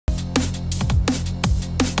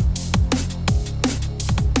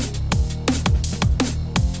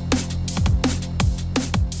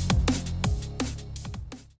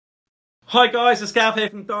Hi guys, it's Gav here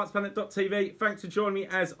from dartsplanet.tv. Thanks for joining me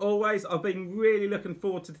as always. I've been really looking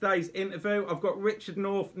forward to today's interview. I've got Richard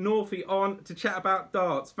Northy on to chat about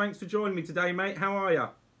darts. Thanks for joining me today, mate. How are you?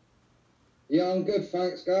 Yeah, I'm good,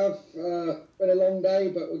 thanks, Gav. Been a long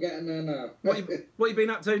day, but we're getting there now. What you been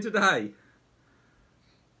up to today?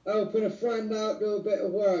 Oh, put a friend out, do a bit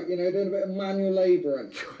of work, you know, doing a bit of manual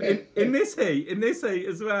labouring. in this heat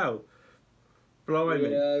as well.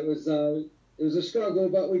 Blimey. Yeah, it was a struggle,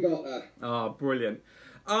 but we got there. Oh, brilliant.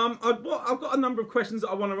 I've got a number of questions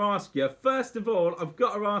that I want to ask you. First of all, I've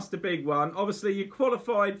got to ask the big one. Obviously, you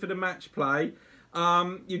qualified for the match play.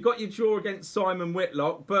 You got your draw against Simon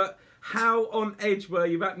Whitlock, but how on edge were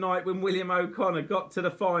you that night when William O'Connor got to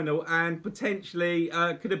the final and potentially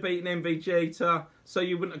could have beaten MVG so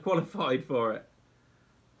you wouldn't have qualified for it?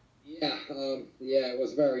 Yeah, it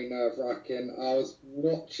was very nerve-wracking. I was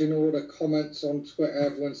watching all the comments on Twitter,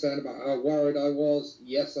 everyone saying about how worried I was.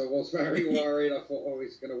 Yes, I was very worried. I thought, oh,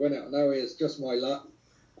 he's going to win it. I know he is, just my luck.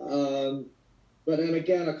 But then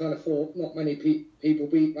again, I kind of thought not many people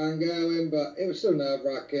beat Van Gerwen, but it was still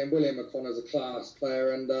nerve-wracking. William O'Connor's a class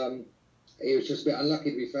player, and he was just a bit unlucky,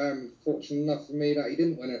 to be fair, and fortunate enough for me that he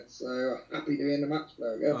didn't win it. So happy to be in the match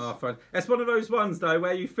play, I guess. Oh, fine. It's one of those ones though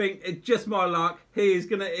where you think it's just my luck. He is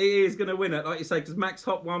gonna win it, like you say, because Max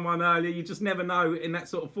Hopp won one earlier. You just never know in that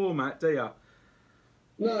sort of format, do you?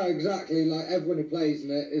 No, exactly. Like everyone who plays in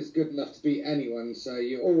it is good enough to beat anyone, so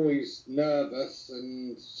you're always nervous,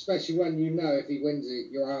 and especially when you know if he wins it,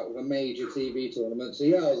 you're out of a major TV tournament. So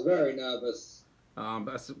yeah, I was very nervous.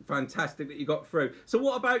 That's fantastic that you got through. So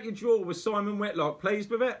what about your draw with Simon Whitlock?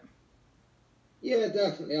 Pleased with it? Yeah,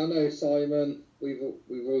 definitely. I know Simon. We've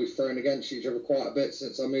always thrown against each other quite a bit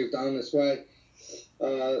since I moved down this way.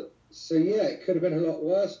 So yeah, it could have been a lot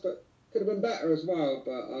worse, but could have been better as well.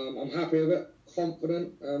 But I'm happy with it,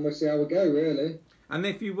 confident, and we'll see how we go, really. And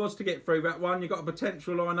if you was to get through that one, you've got a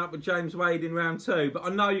potential line-up with James Wade in round 2. But I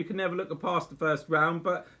know you can never look past the first round,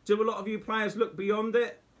 but do a lot of you players look beyond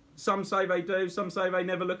it? Some say they do, some say they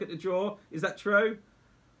never look at the draw. Is that true?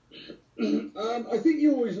 I think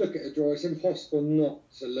you always look at a draw. It's impossible not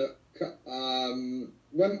to look.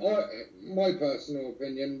 My personal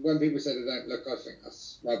opinion, when people say they don't look, I think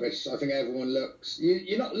that's rubbish. I think everyone looks.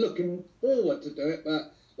 You're not looking forward to do it,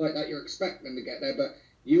 but like that you're expecting to get there. But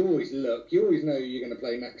you always look. You always know who you're going to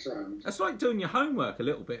play next round. That's like doing your homework a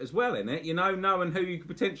little bit as well, isn't it? You know, knowing who you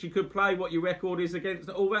potentially could play, what your record is against,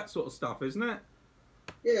 all that sort of stuff, isn't it?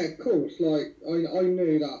 Yeah, of course. Like, I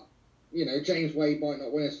knew that, you know, James Wade might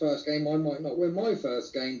not win his first game, I might not win my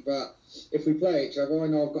first game, but if we play each other, I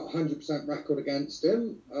know I've got a 100% record against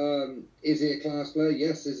him. Is he a class player?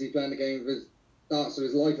 Yes. Is he playing the game of his darts of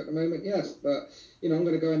his life at the moment? Yes. But, you know, I'm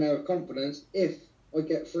going to go in there with confidence if I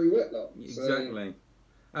get through Whitlock. Exactly.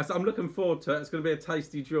 So I'm looking forward to it. It's going to be a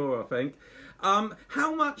tasty draw, I think.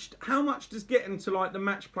 How much does getting to like the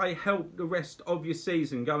match play help the rest of your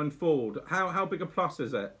season going forward? How big a plus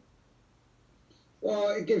is it?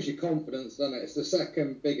 Well, it gives you confidence, doesn't it? It's the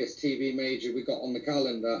second biggest TV major we got on the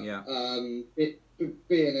calendar. Yeah.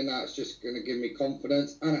 Being in that's just going to give me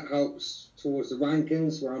confidence, and it helps towards the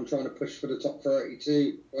rankings where I'm trying to push for the top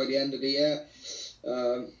 32 by the end of the year.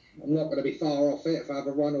 I'm not going to be far off it. If I have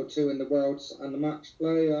a run or two in the Worlds and the match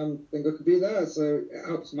play, I think I could be there. So it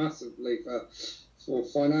helps massively for sort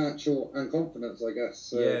of financial and confidence, I guess.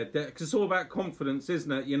 So. Yeah, because it's all about confidence,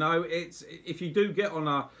 isn't it? You know, it's if you do get on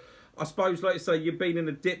a, I suppose, like you say, you've been in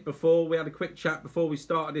a dip before. We had a quick chat before we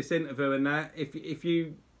started this interview, and that if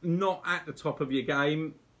you not at the top of your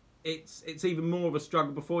game, it's even more of a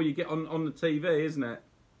struggle before you get on the TV, isn't it?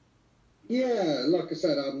 Yeah, like I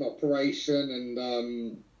said, I had an operation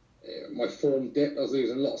and. My form dipped. I was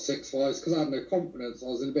losing a lot of 6-5s because I had no confidence. I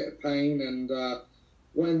was in a bit of pain, and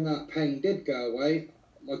when that pain did go away,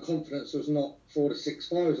 my confidence was not for the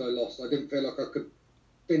 6-5s I lost. I didn't feel like I could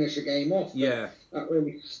finish a game off. Yeah. That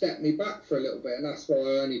really stepped me back for a little bit, and that's why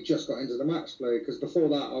I only just got into the match play, because before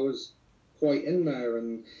that I was quite in there,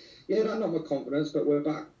 and yeah, that not my confidence, but we're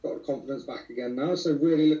back, got the confidence back again now, so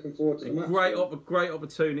really looking forward to the match. Great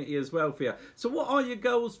opportunity as well for you. So what are your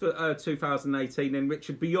goals for 2018 then,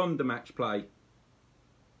 Richard, beyond the match play?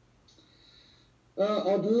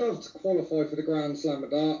 I'd love to qualify for the Grand Slam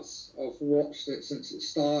of Darts. I've watched it since it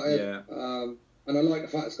started. Yeah. And I like the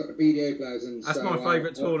fact it's got the BDO players in. That's my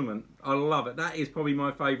favourite tournament. I love it. That is probably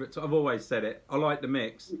my favourite. I've always said it. I like the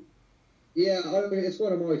mix. Yeah, I mean, it's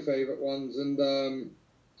one of my favourite ones, and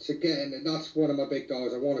to get in, that's one of my big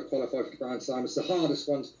goals. I want to qualify for the Grand Slam. It's the hardest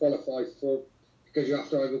one to qualify for because you have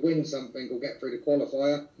to either win something or get through the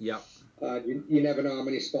qualifier. Yeah. You never know how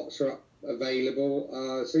many spots are up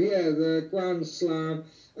available. So yeah, the Grand Slam,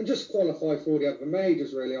 and just qualify for the other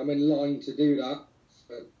majors. Really, I'm in line to do that.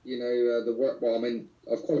 You know, the work. Well,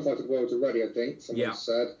 I've qualified for the Worlds already. I think someone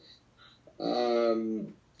said.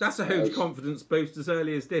 That's a huge confidence boost as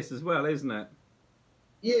early as this as well, isn't it?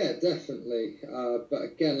 Yeah, definitely. But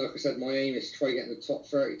again, like I said, my aim is to try getting the top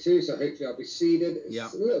 32, so hopefully I'll be seeded.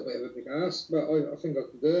 It's a little bit of a big ask, but I think I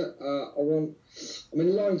can do it. I'm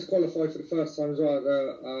in line to qualify for the first time as well at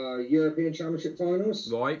the European Championship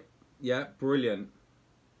finals. Right. Yeah, brilliant.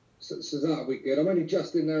 So that'll be good. I'm only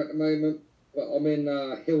just in there at the moment, but I'm in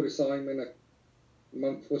Hildesheim in a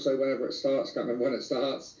month or so, whenever it starts. Can't remember when it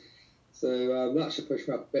starts. So that should push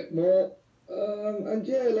me up a bit more. And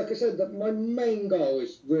yeah, like I said, my main goal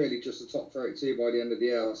is really just the top 32 by the end of the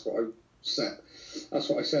year. That's what I set. That's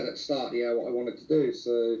what I said at the start of the year, what I wanted to do.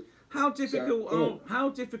 So how difficult? How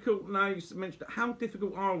difficult? Now you mentioned how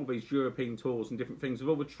difficult are all these European tours and different things with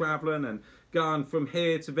all the travelling and going from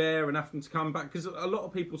here to there and having to come back? Because a lot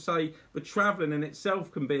of people say the travelling in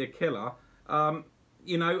itself can be a killer.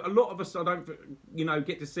 You know, a lot of us, I don't, you know,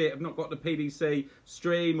 get to see it, have not got the PDC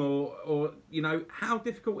stream or you know, how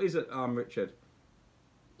difficult is it, Richard?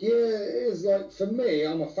 Yeah, it is. Like, for me,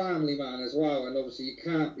 I'm a family man as well, and obviously you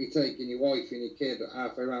can't be taking your wife and your kid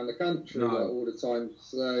halfway around the country like, all the time.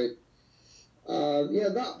 So, yeah,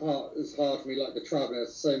 that part is hard for me, like the travelling.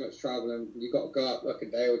 There's so much travelling. You've got to go up like a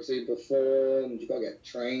day or two before, and you've got to get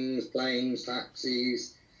trains, planes,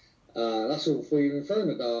 taxis. That's all for you in front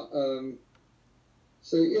of that.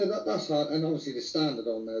 So yeah, that's hard, and obviously the standard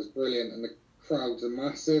on there is brilliant, and the crowds are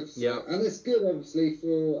massive. So, and it's good, obviously,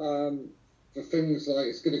 for things like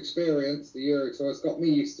it's good experience. The Euro Tour, it's got me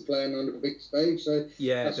used to playing on the big stage, so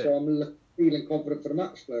that's why I'm feeling confident for the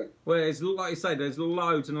match play. Well, it's like you say, there's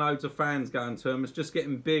loads and loads of fans going to them. It's just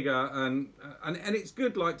getting bigger, and it's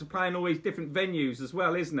good, like to play in all these different venues as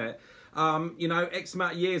well, isn't it? You know, X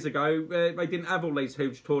amount of years ago, they didn't have all these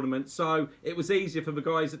huge tournaments, so it was easier for the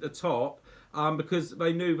guys at the top. Because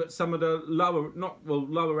they knew that some of the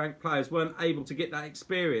lower ranked players weren't able to get that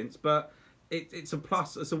experience, but it's a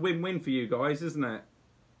plus, it's a win-win for you guys, isn't it?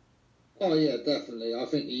 Oh yeah, definitely. I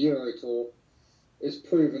think the Euro Tour is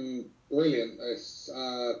proven brilliant. It's,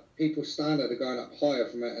 people's standard are going up higher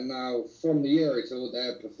from it, and now from the Euro Tour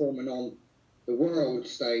they're performing on the world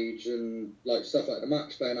stage and like stuff like the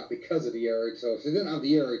match play and that because of the Euro Tour. If they didn't have the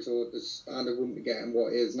Euro Tour, the standard wouldn't be getting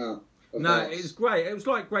what it is now. No, it's great. It was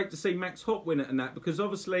great to see Max Hopp win it and that, because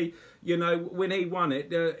obviously, you know, when he won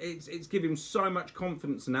it, it's given him so much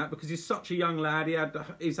confidence in that, because he's such a young lad.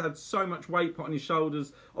 He's had so much weight put on his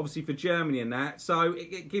shoulders, obviously for Germany and that. So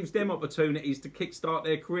it gives them opportunities to kickstart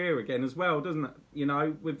their career again as well, doesn't it? You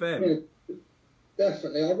know, with them. Yeah,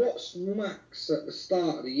 definitely. I watched Max at the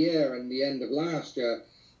start of the year and the end of last year.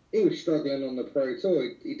 He was struggling on the Pro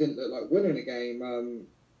Tour. He didn't look like winning a game,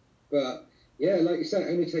 but. Yeah, like you said,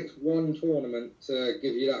 it only takes one tournament to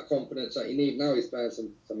give you that confidence that you need. Now he's playing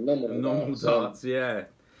some phenomenal darts, yeah.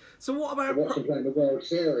 So what about... Watch him playing the World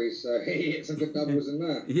Series, so he hit some good doubles in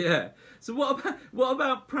that. Yeah. So what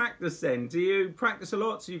about practice then? Do you practice a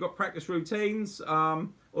lot? So you've got practice routines? Or,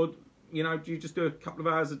 you know, do you just do a couple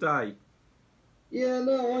of hours a day? Yeah,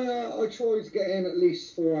 no, I try to get in at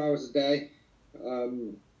least 4 hours a day.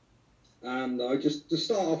 And I just, to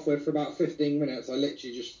start off with, for about 15 minutes, I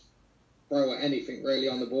literally just throw at anything really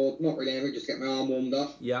on the board, not really anything, just get my arm warmed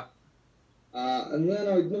up. Yeah. And then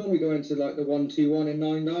I normally go into like the 1-2-1 in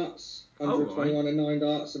 9 darts, 121 in 9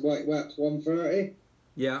 darts, and weight up to 130.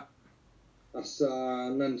 Yeah. That's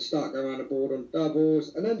and then start going around the board on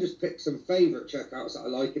doubles, and then just pick some favourite checkouts that I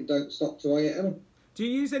like and don't stop till I hit them. Do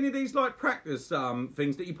you use any of these like practice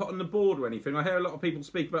things that you put on the board or anything? I hear a lot of people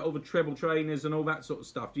speak about all the treble trainers and all that sort of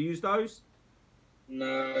stuff. Do you use those?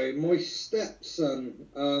 No, my stepson.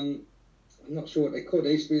 I'm not sure what they call.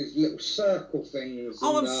 They used to be these little circle things.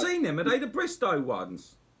 Oh, and, I've seen them. Are they the Bristow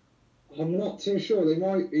ones? I'm not too sure. They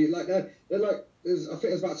might be like they're like. I think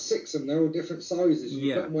there's about 6 of them. They're all different sizes.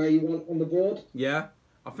 You put them where you want on the board. Yeah,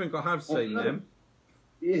 I think I have seen them.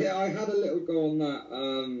 Yeah, I had a little go on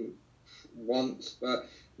that once, but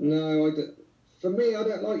no, for me, I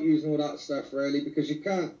don't like using all that stuff really, because you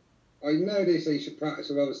can't. I know they say you should practice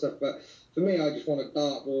with other stuff, but for me, I just want a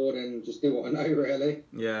dartboard and just do what I know really.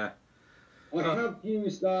 Yeah. I have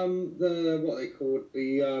used what they called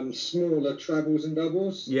the smaller trebles and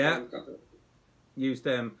doubles. Yeah. Use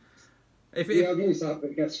them. I've used that,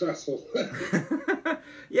 but it gets stressful.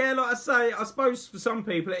 Yeah, like I say, I suppose for some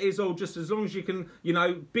people it is all just as long as you can, you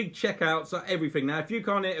know, big checkouts are everything. Now, if you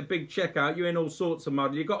can't hit a big checkout, you're in all sorts of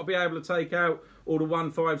muddle. You've got to be able to take out all the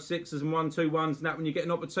 1-5-6s and 1-2-1s and that when you get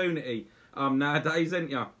an opportunity nowadays, ain't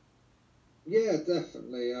you? Yeah,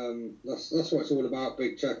 definitely. That's what it's all about,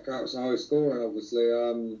 big checkouts and high scoring, obviously.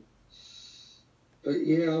 But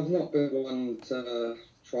yeah, I've not been one to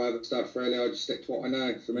try other stuff, really. I just stick to what I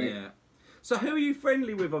know, for me. Yeah. So who are you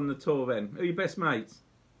friendly with on the tour, then? Who are your best mates?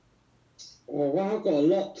 Well, I've got a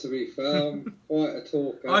lot, to be fair. I'm quite a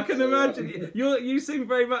talker. I can imagine. You seem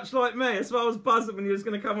very much like me. That's why I was buzzing when you was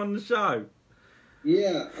going to come on the show.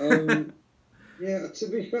 Yeah, yeah, to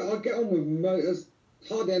be fair, I get on with there's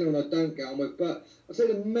hardly anyone I don't get on with, but I'd say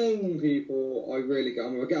the main people I really get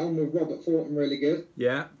on with. I get on with Robert Thornton really good.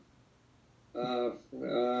 Yeah. Who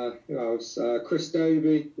else? Chris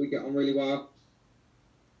Dobie, we get on really well.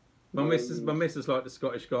 My missus like the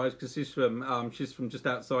Scottish guys because she's from just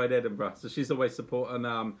outside Edinburgh, so she's always supporting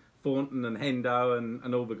Thornton and Hendo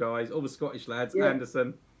and all the guys, all the Scottish lads, yeah.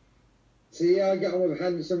 Henderson. So yeah, I get on with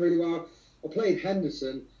Henderson really well. I played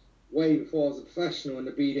Henderson way before I was a professional in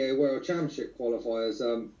the BDA World Championship qualifiers.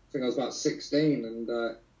 I think I was about 16, and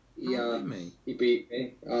he beat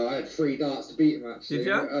me. I had 3 darts to beat him, actually. Did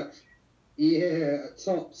you? Yeah, at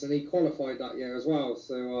tops, and he qualified that year as well.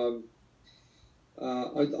 So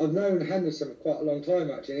I've known Henderson for quite a long time,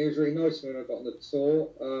 actually. He was really nice when I got on the tour.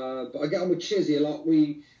 But I get on with Chizzy a lot.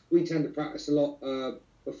 We tend to practice a lot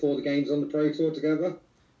before the games on the Pro Tour together.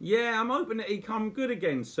 Yeah, I'm hoping that he come good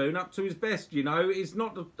again soon, up to his best. You know, it's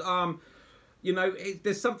not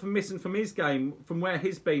there's something missing from his game, from where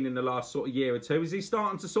he's been in the last sort of year or two. Is he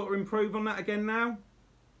starting to sort of improve on that again now?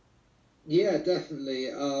 Yeah, definitely.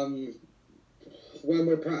 When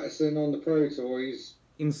we're practicing on the Pro Tour, he's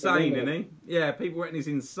insane, isn't he? Yeah, people reckon he's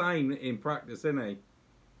insane in practice, isn't he?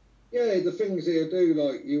 Yeah, the things he'll do,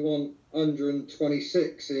 like you want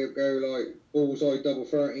 126, he'll go like bullseye, double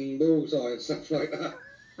 13 bullseye and stuff like that.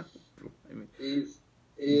 It's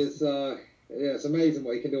amazing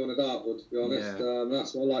what he can do on a dartboard, to be honest. Yeah.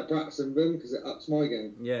 That's why I like practicing with him, because it ups my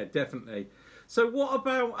game. Yeah, definitely. So what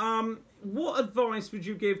about, what advice would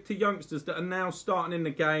you give to youngsters that are now starting in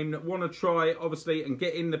the game, that want to try, obviously, and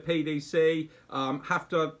get in the PDC, have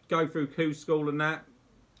to go through Q school and that?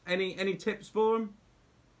 Any tips for them?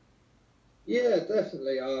 Yeah,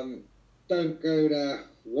 definitely. Don't go there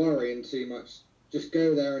worrying too much. Just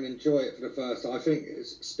go there and enjoy it for the first time. I think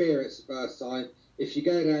it's experience the first time. If you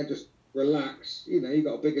go there and just relax, you've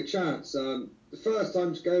got a bigger chance. The first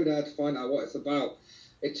time, just go there to find out what it's about.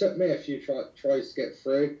 It took me a few tries to get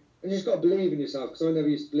through. And you just got to believe in yourself, because I never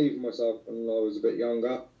used to believe in myself when I was a bit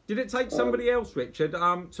younger. Did it take somebody else, Richard,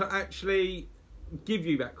 to actually give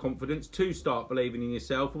you that confidence to start believing in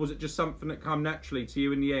yourself, or was it just something that came naturally to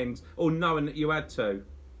you in the end, or knowing that you had to?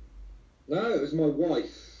 No, it was my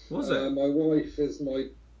wife. Was it? My wife is my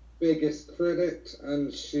biggest critic,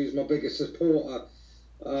 and she's my biggest supporter.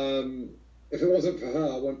 If it wasn't for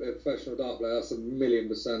her, I wouldn't be a professional dart player. That's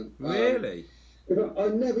 1,000,000%. Really? I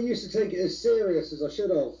never used to take it as serious as I should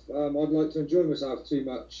have. I'd like to enjoy myself too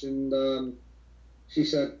much, and she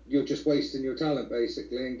said, "You're just wasting your talent,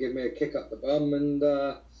 basically," and give me a kick up the bum. And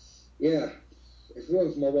yeah, if it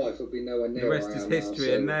wasn't for my wife, I'd be nowhere near. The rest is history,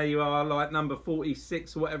 now, so. And there you are, like number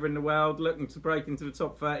 46 or whatever in the world, looking to break into the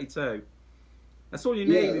top 32. That's all you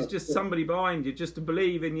need, is just somebody behind you, just to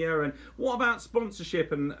believe in you. And what about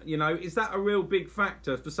sponsorship? And is that a real big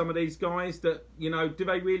factor for some of these guys? That do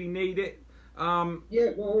they really need it?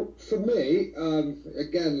 Yeah, well, for me,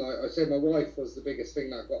 again, like I said, my wife was the biggest thing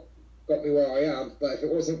that got me where I am. But if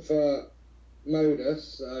it wasn't for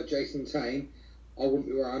Modus, Jason Tane, I wouldn't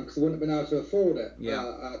be where I am, because I wouldn't have been able to afford it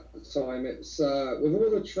at the time. It's with all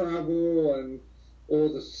the travel and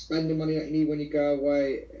all the spending money that you need when you go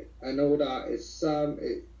away and all that. It's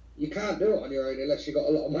you can't do it on your own unless you got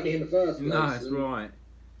a lot of money in the first place. No, that's right. It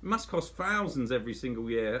must cost thousands every single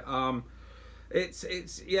year. It's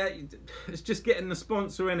just getting the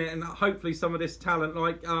sponsor in it, and hopefully some of this talent,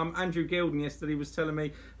 like Andrew Gilden yesterday was telling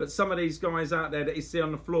me that some of these guys out there that you see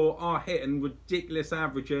on the floor are hitting ridiculous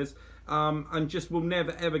averages, and just will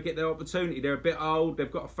never ever get their opportunity. They're a bit old, they've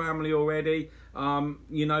got a family already,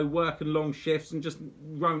 working long shifts, and just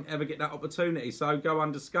won't ever get that opportunity, so go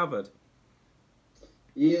undiscovered.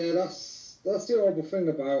 Yeah, that's the horrible thing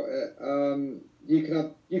about it. You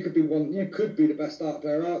could be the best dart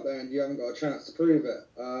player out there, and you haven't got a chance to prove it.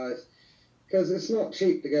 Because it's not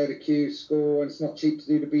cheap to go to Q school, and it's not cheap to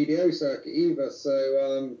do the BDO circuit either.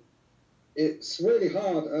 So it's really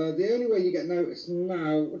hard. The only way you get noticed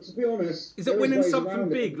now, to be honest, is it winning something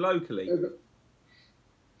big locally?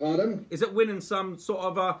 Pardon? Is it winning some sort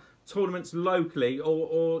of tournaments locally,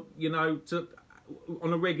 or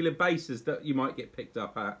on a regular basis that you might get picked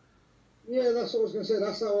up at? Yeah, that's what I was going to say.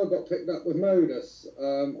 That's how I got picked up with Modus.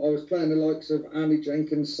 I was playing the likes of Andy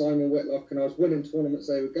Jenkins, Simon Whitlock, and I was winning tournaments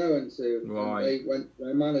they were going to. Right. And they went,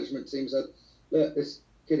 their management team said, look, this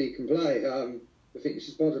kiddie can play. I think you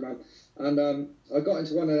should sponsor him. And I got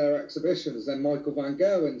into one of their exhibitions. Then Michael Van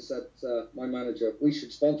Gerwen said to my manager, we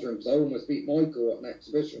should sponsor him because I almost beat Michael at an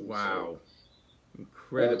exhibition. Wow. So,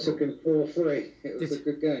 Incredible. I took him 4-3. It was a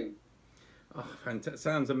good game. Oh, fantastic.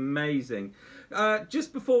 Sounds amazing.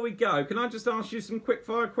 Just before we go, can I just ask you some quick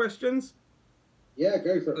fire questions? Yeah,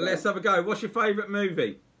 go for it. Let's have a go. What's your favourite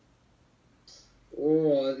movie?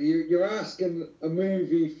 Oh, you're asking a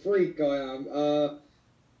movie freak, I am.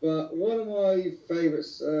 But one of my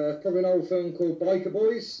favourites, probably an old film called Biker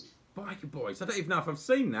Boys. Biker Boys. I don't even know if I've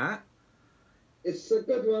seen that. It's a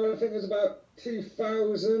good one. I think it was about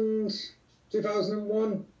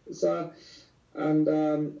 2001. And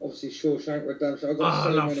obviously Shawshank Redemption. I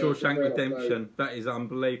love Shawshank Redemption. That is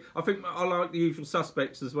unbelievable. I think I like The Usual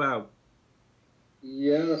Suspects as well.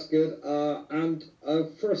 Yeah, that's good. And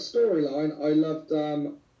for a storyline, I loved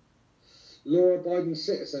Laura Biden's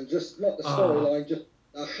Citizen. Just not the storyline, just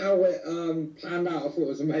how it planned out. I thought it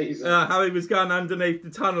was amazing. How he was going underneath the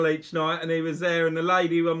tunnel each night, and he was there, and the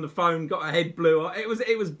lady on the phone got her head blew up.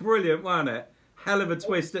 It was brilliant, wasn't it? Hell of a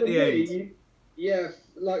twist at the end. Yeah,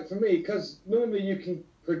 like for me, because normally you can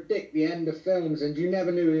predict the end of films, and you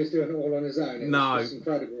never knew he was doing it all on his own. It was just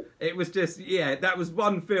incredible. It was just, yeah, that was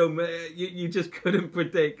one film you just couldn't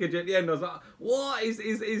predict, could you? At the end, I was like, what?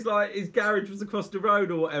 He's like, his garage was across the road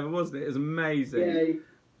or whatever, wasn't it? It was amazing.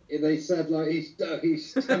 Yeah, they said, like, he's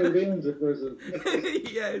tunneled into prison.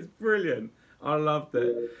 Yeah, it's brilliant. I loved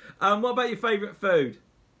it. Yeah. What about your favourite food?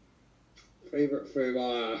 Favourite food?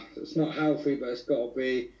 It's not healthy, but it's got to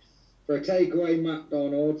be... For a takeaway,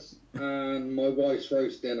 McDonald's and my wife's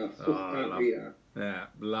roast dinner. Can't beat that. Yeah,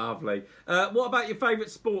 lovely. What about your favourite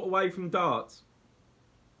sport away from darts?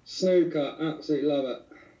 Snooker, absolutely love it.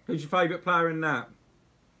 Who's your favourite player in that?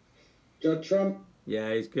 Judd Trump.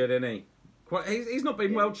 Yeah, he's good, isn't he? He's not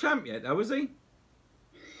been world champ yet, though, has he?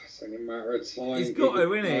 It's only a matter of time. He's got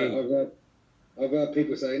to, isn't he? I've heard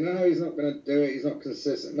people say, no, he's not going to do it. He's not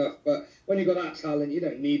consistent enough. But when you've got that talent, you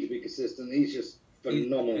don't need to be consistent. He's just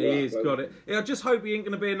phenomenal. He's got it. Yeah, I just hope he ain't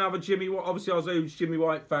going to be another Jimmy White. Obviously, I was a huge Jimmy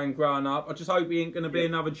White fan growing up. I just hope he ain't going to be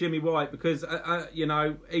another Jimmy White because, you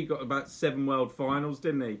know, he got about 7 world finals,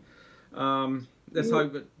 didn't he? Let's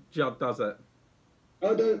hope that Judd does it.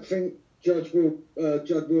 I don't think Judd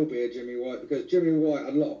will be a Jimmy White because Jimmy White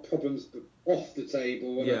had a lot of problems off the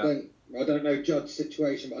table, and I don't know Judd's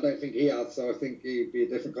situation, but I don't think he has, so I think he'd be a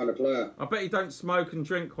different kind of player. I bet he don't smoke and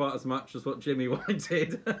drink quite as much as what Jimmy White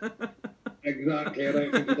did. Exactly, I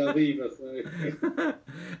don't think he does either. So.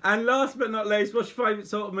 And last but not least, what's your favourite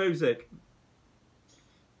sort of music?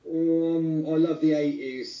 I love the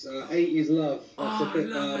 80s. 80s love. That's I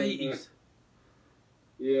love 80s.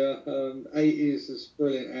 Yeah, 80s is a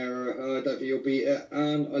brilliant era. I don't think you'll beat it.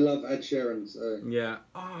 And I love Ed Sheeran. So. Yeah.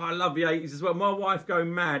 Oh, I love the 80s as well. My wife goes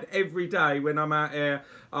mad every day when I'm out here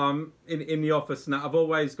in the office and that. I've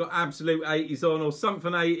always got absolute 80s on or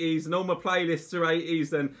something 80s, and all my playlists are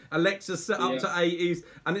 80s, and Alexa's set up to 80s.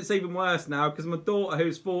 And it's even worse now because my daughter,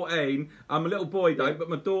 who's 14, I'm a little boy though,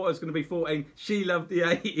 but my daughter's going to be 14. She loved the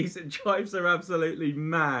 80s. It drives her absolutely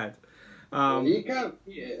mad. You can't.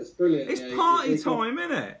 Yeah, it's brilliant. It's party time,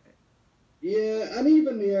 isn't it? Yeah, and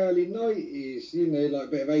even the early 90s, you know, like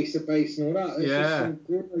a bit of Ace of Base and all that. There's just some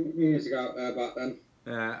great music out there back then.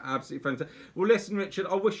 Yeah, absolutely fantastic. Well, listen, Richard,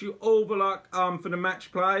 I wish you all the luck for the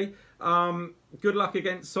match play. Good luck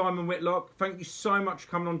against Simon Whitlock. Thank you so much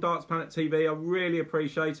for coming on Darts Planet TV. I really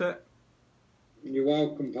appreciate it. You're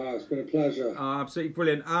welcome, pal. It's been a pleasure. Absolutely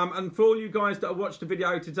brilliant. And for all you guys that have watched the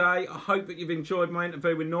video today, I hope that you've enjoyed my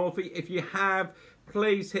interview with Northy. If you have,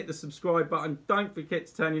 please hit the subscribe button. Don't forget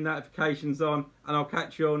to turn your notifications on, and I'll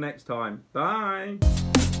catch you all next time. Bye.